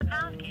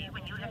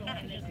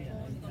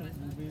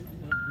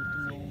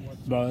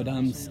but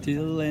I'm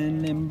still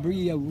an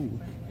embryo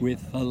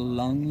with a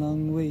long,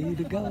 long way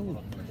to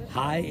go.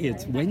 Hi,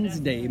 it's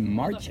Wednesday,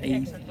 March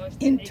 8th,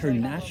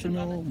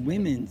 International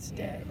Women's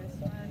Day.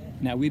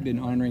 Now, we've been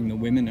honoring the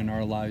women in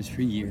our lives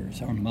for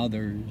years, our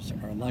mothers,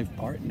 our life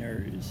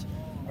partners,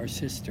 our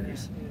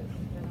sisters.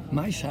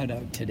 My shout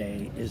out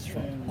today is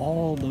for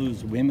all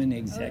those women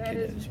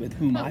executives with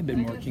whom I've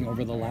been working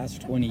over the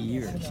last 20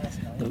 years,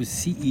 those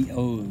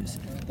CEOs,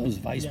 those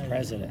vice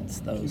presidents,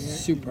 those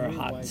super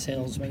hot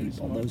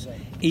salespeople, those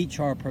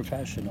HR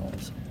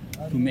professionals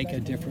who make a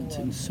difference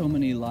in so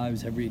many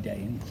lives every day,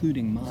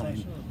 including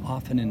mine,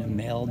 often in a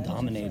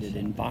male-dominated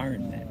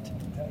environment.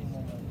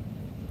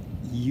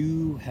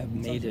 You have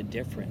made a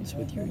difference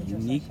with your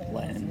unique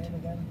blend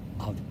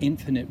of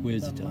infinite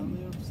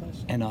wisdom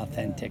and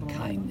authentic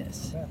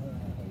kindness.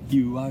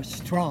 You are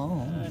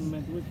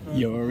strong,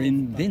 you're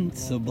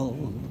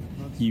invincible,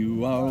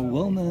 you are a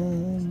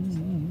woman